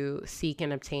to seek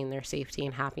and obtain their safety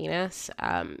and happiness.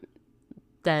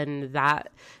 Then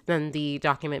the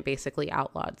document basically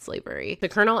outlawed slavery. The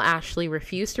Colonel Ashley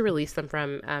refused to release them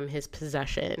from his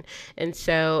possession. And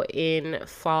so in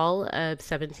fall of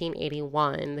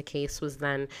 1781, the case was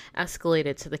then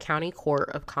escalated to the County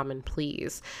Court of Common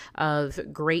Pleas of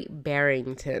Great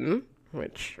Barrington,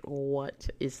 which, what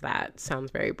is that?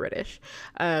 Sounds very British.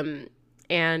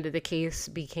 And the case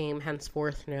became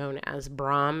henceforth known as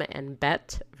Brom and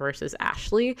Bett versus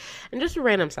Ashley. And just a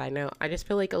random side note, I just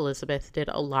feel like Elizabeth did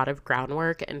a lot of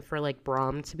groundwork, and for like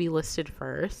Brom to be listed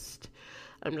first,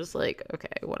 I'm just like, okay,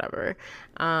 whatever.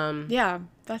 Yeah,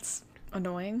 that's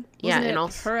annoying. Wasn't it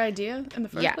also her idea in the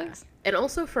first place? And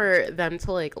also for them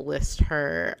to like list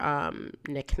her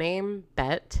nickname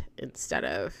Bett instead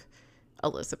of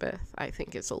Elizabeth, I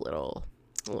think is a little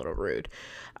rude.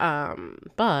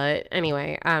 But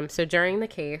anyway, so during the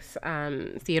case,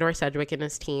 Theodore Sedgwick and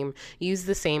his team used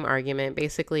the same argument,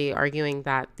 basically arguing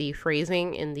that the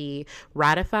phrasing in the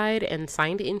ratified and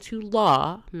signed into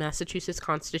law Massachusetts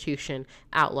Constitution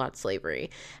outlawed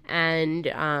slavery.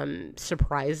 And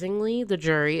surprisingly, the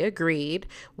jury agreed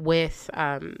with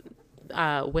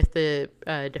the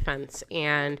defense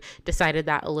and decided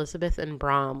that Elizabeth and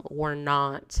Brom were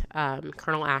not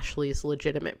Colonel Ashley's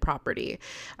legitimate property,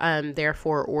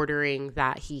 therefore ordering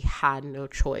that he had no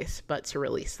choice but to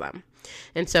release them.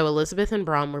 And so Elizabeth and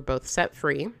Brom were both set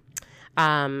free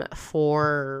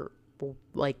for,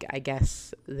 like, I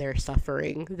guess their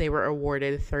suffering. They were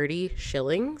awarded 30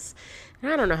 shillings.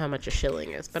 And I don't know how much a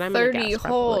shilling is, but I'm going to guess 30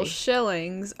 whole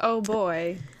shillings. Oh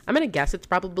boy. I'm going to guess it's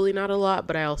probably not a lot,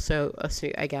 but I also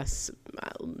assume, I guess,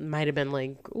 might have been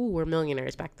like, ooh, we're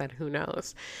millionaires back then. Who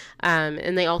knows?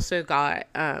 And they also got,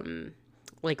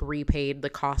 repaid the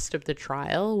cost of the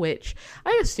trial, which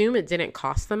I assume it didn't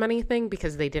cost them anything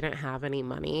because they didn't have any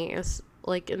money as,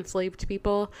 like, enslaved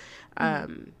people.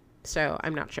 So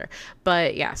I'm not sure.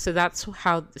 But yeah, so that's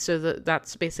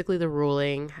that's basically the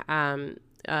ruling.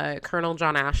 Colonel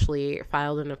John Ashley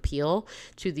filed an appeal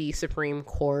to the Supreme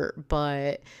Court,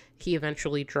 but he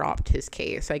eventually dropped his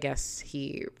case. I guess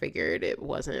he figured it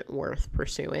wasn't worth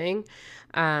pursuing.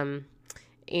 And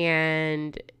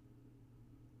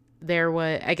there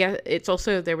was, I guess it's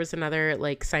also, there was another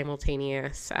like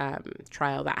simultaneous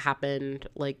trial that happened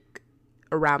like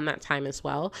around that time as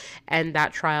well, and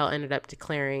that trial ended up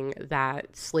declaring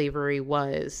that slavery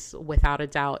was without a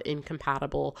doubt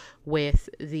incompatible with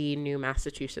the new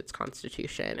Massachusetts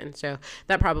Constitution, and so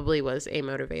that probably was a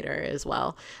motivator as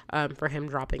well for him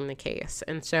dropping the case.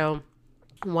 And so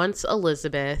once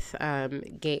Elizabeth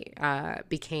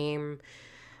became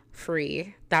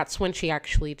free, that's when she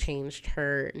actually changed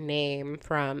her name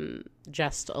from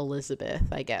just Elizabeth,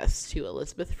 I guess, to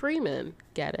Elizabeth Freeman.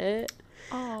 Get it?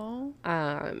 Oh.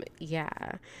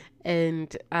 Yeah.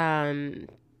 And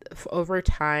over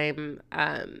time,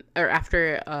 or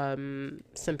after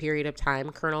some period of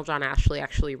time, Colonel John Ashley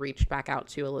actually reached back out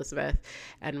to Elizabeth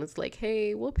and was like,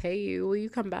 hey, we'll pay you. Will you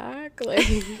come back? Like,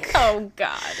 oh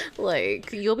God.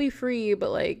 Like, you'll be free, but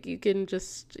like, you can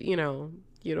just,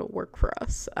 work for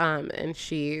us. And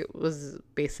she was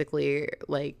basically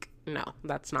like, no,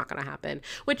 that's not going to happen,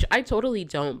 which I totally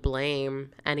don't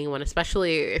blame anyone,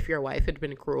 especially if your wife had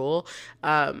been cruel.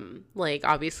 Like,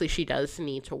 obviously she does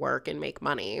need to work and make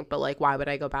money, but like, why would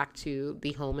I go back to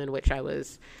the home in which I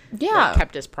was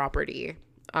kept as property?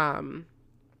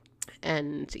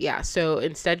 And yeah, so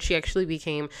instead she actually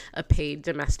became a paid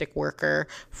domestic worker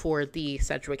for the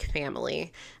Sedgwick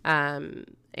family.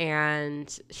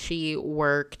 And she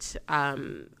worked,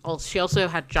 she also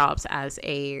had jobs as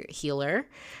a healer.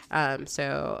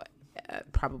 So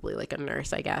probably like a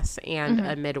nurse, I guess, and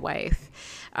a midwife.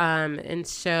 And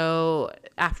so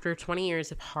after 20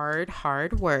 years of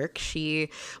hard work, she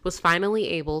was finally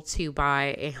able to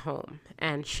buy a home,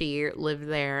 and she lived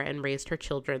there and raised her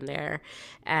children there.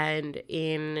 And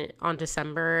on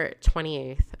December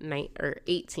 28th,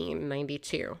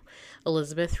 1892,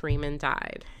 Elizabeth Freeman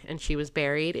died, and she was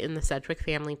buried in the Sedgwick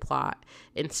family plot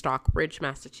in Stockbridge,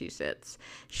 Massachusetts.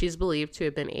 She's believed to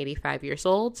have been 85 years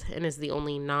old and is the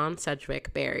only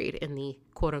non-Sedgwick buried in the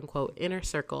quote-unquote inner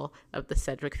circle of the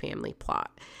Sedgwick family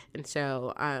plot. And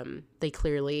so they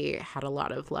clearly had a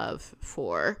lot of love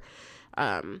for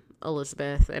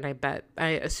Elizabeth, and I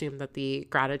assume that the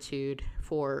gratitude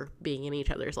for being in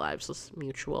each other's lives was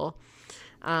mutual.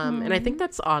 And I think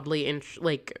that's oddly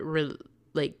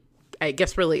I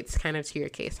guess relates kind of to your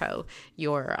case, how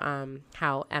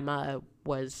Emma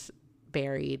was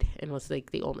buried and was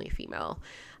like the only female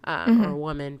or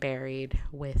woman buried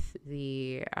with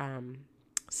the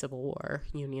Civil War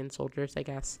Union soldiers, I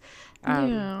guess.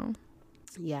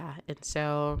 Yeah, and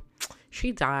so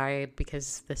she died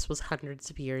because this was hundreds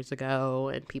of years ago,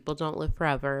 and people don't live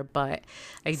forever. But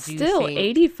I do still think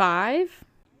 85.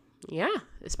 Yeah,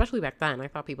 especially back then. I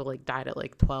thought people like died at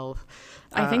like 12.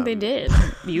 I think they did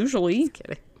usually. Just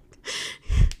kidding.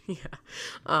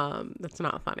 Yeah, that's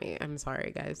not funny. I'm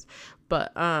sorry, guys,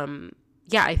 but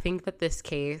yeah, I think that this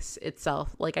case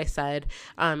itself, like I said,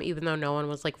 even though no one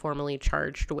was like formally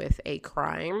charged with a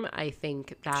crime, I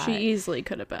think that she easily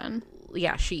could have been.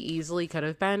 Yeah, she easily could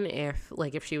have been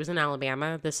if she was in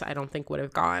Alabama. This I don't think would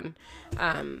have gone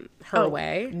her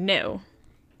way. No.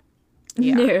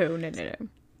 Yeah. No.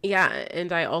 Yeah,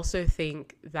 and I also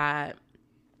think that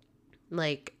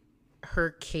like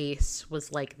her case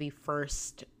was like the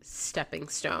first stepping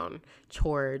stone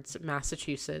towards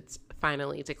Massachusetts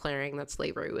finally declaring that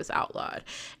slavery was outlawed.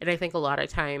 And I think a lot of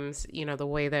times, the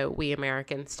way that we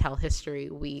Americans tell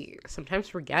history, we sometimes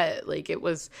forget like it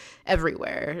was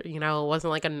everywhere. It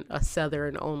wasn't like a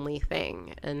Southern only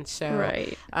thing. And so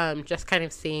right. Just kind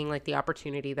of seeing like the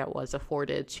opportunity that was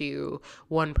afforded to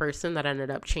one person that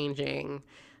ended up changing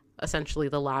essentially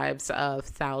the lives of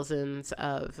thousands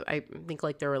of, I think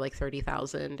like there were like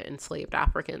 30,000 enslaved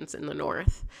Africans in the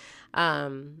North.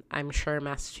 I'm sure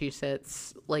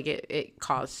Massachusetts, like it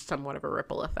caused somewhat of a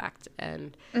ripple effect.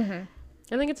 And I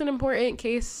think it's an important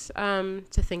case to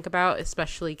think about,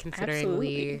 especially considering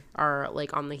we are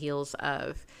like on the heels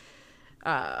of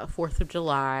 4th of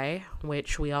July,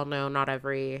 which we all know not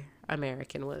every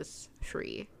American was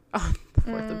free on the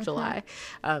 4th of July.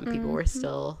 People were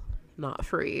still not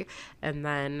free. And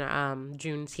then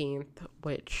Juneteenth,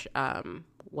 which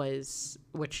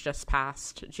just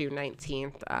passed, June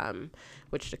 19th,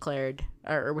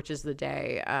 which is the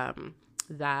day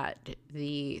that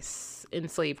the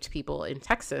enslaved people in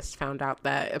Texas found out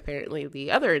that apparently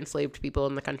the other enslaved people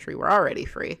in the country were already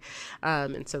free.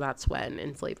 And so that's when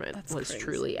enslavement was crazy.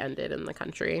 Truly ended in the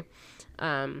country.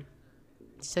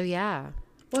 So yeah.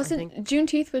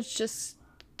 Juneteenth was just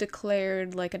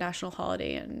declared like a national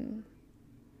holiday, and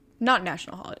not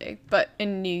national holiday, but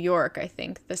in New York, I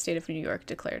think the state of New York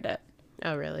declared it.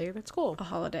 Oh, really? That's cool. A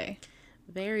holiday.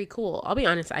 Very cool. I'll be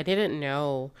honest, I didn't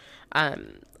know.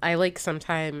 I like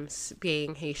sometimes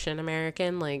being Haitian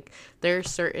American, like there are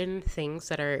certain things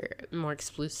that are more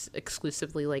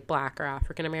exclusively like Black or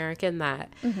African American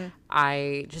that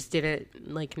I just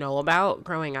didn't like know about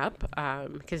growing up.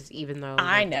 Because even though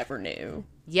I never knew.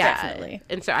 Yeah. Definitely.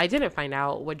 And so I didn't find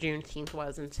out what Juneteenth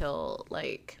was until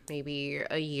like maybe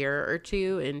a year or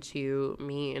two into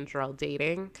me and Jarrell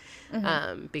dating.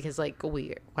 Because like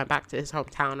we went back to his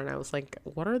hometown and I was like,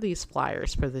 what are these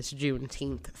flyers for this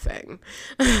Juneteenth thing?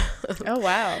 Oh,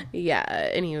 wow. Yeah.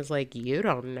 And he was like, you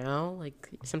don't know. Like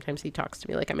sometimes he talks to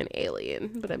me like I'm an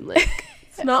alien, but I'm like,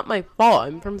 it's not my fault.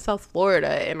 I'm from South Florida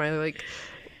and I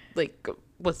like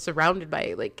was surrounded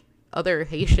by like other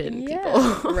Haitian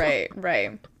people.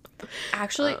 Right.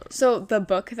 Actually, so the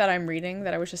book that I'm reading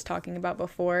that I was just talking about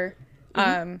before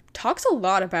talks a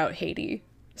lot about Haiti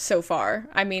so far.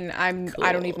 I mean, Cool.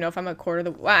 I don't even know if I'm a quarter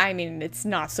of the, I mean, it's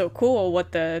not so cool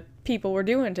what the people were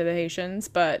doing to the Haitians,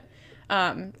 but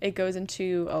it goes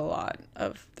into a lot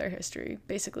of their history.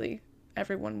 Basically,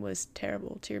 everyone was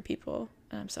terrible to your people,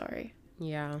 and I'm sorry.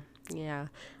 Yeah.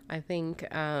 I think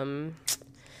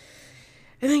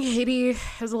Haiti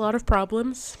has a lot of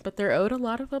problems, but they're owed a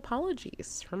lot of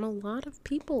apologies from a lot of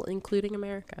people, including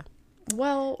America.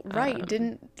 Well, right.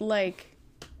 Didn't, like,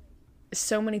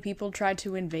 so many people tried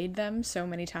to invade them so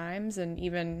many times, and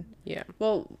even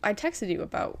well, I texted you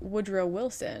about Woodrow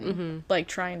Wilson like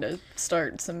trying to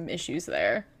start some issues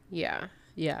there. Like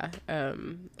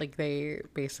they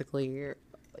basically,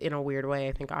 in a weird way,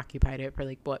 I think occupied it for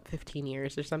like 15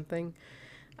 years or something.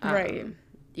 Right.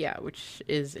 Yeah, which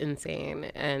is insane.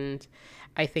 And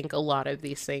I think a lot of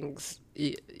these things,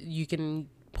 you can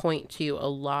point to a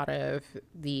lot of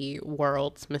the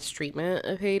world's mistreatment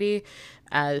of Haiti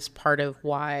as part of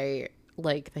why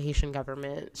like the Haitian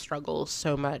government struggles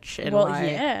so much, and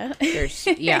why there's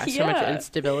so much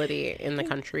instability in the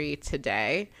country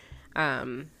today.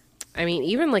 I mean,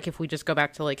 even like if we just go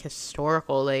back to like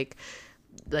historical, like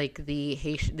the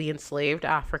enslaved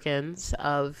Africans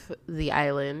of the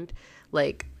island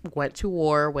like went to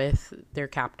war with their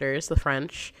captors, the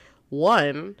French,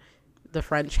 won. The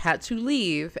French had to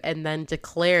leave and then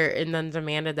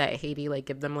demanded that Haiti like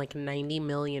give them like 90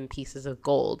 million pieces of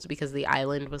gold, because the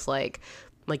island was like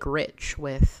rich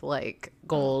with like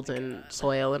gold and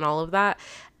soil and all of that,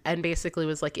 and basically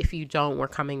was like, if you don't, we're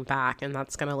coming back, and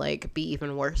that's gonna like be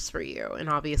even worse for you. And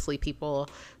obviously people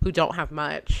who don't have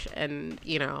much and,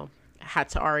 you know, had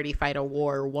to already fight a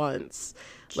war once,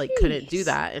 like couldn't do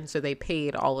that, and so they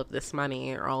paid all of this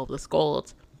money or all of this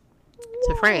gold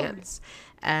to France.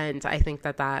 And I think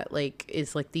that like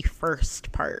is like the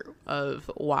first part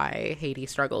of why Haiti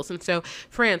struggles. And so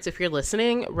France, if you're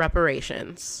listening,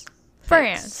 reparations.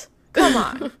 France, come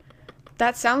on.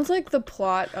 That sounds like the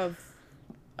plot of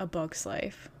A Bug's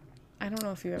Life. I don't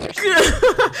know if you've ever seen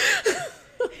it.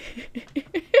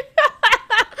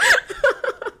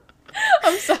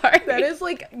 I'm sorry. That is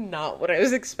like not what I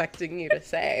was expecting you to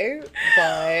say,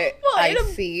 but well, I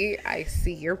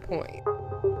see your point.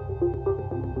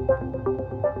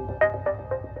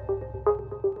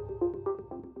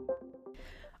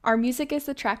 Our music is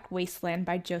the track Wasteland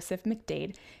by Joseph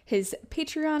McDade. His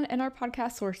Patreon and our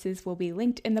podcast sources will be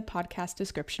linked in the podcast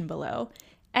description below.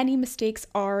 Any mistakes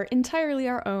are entirely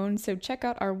our own, so check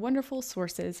out our wonderful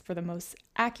sources for the most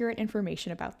accurate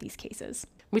information about these cases.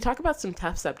 We talk about some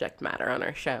tough subject matter on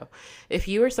our show. If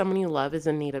you or someone you love is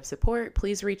in need of support,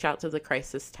 please reach out to the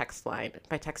crisis text line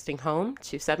by texting HOME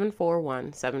to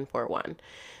 741-741.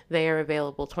 They are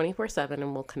available 24/7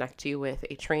 and will connect you with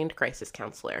a trained crisis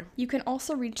counselor. You can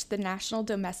also reach the National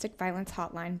Domestic Violence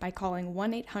Hotline by calling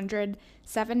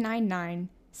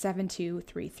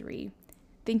 1-800-799-7233.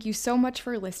 Thank you so much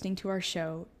for listening to our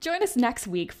show. Join us next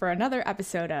week for another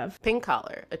episode of Pink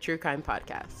Collar, a true crime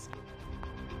podcast.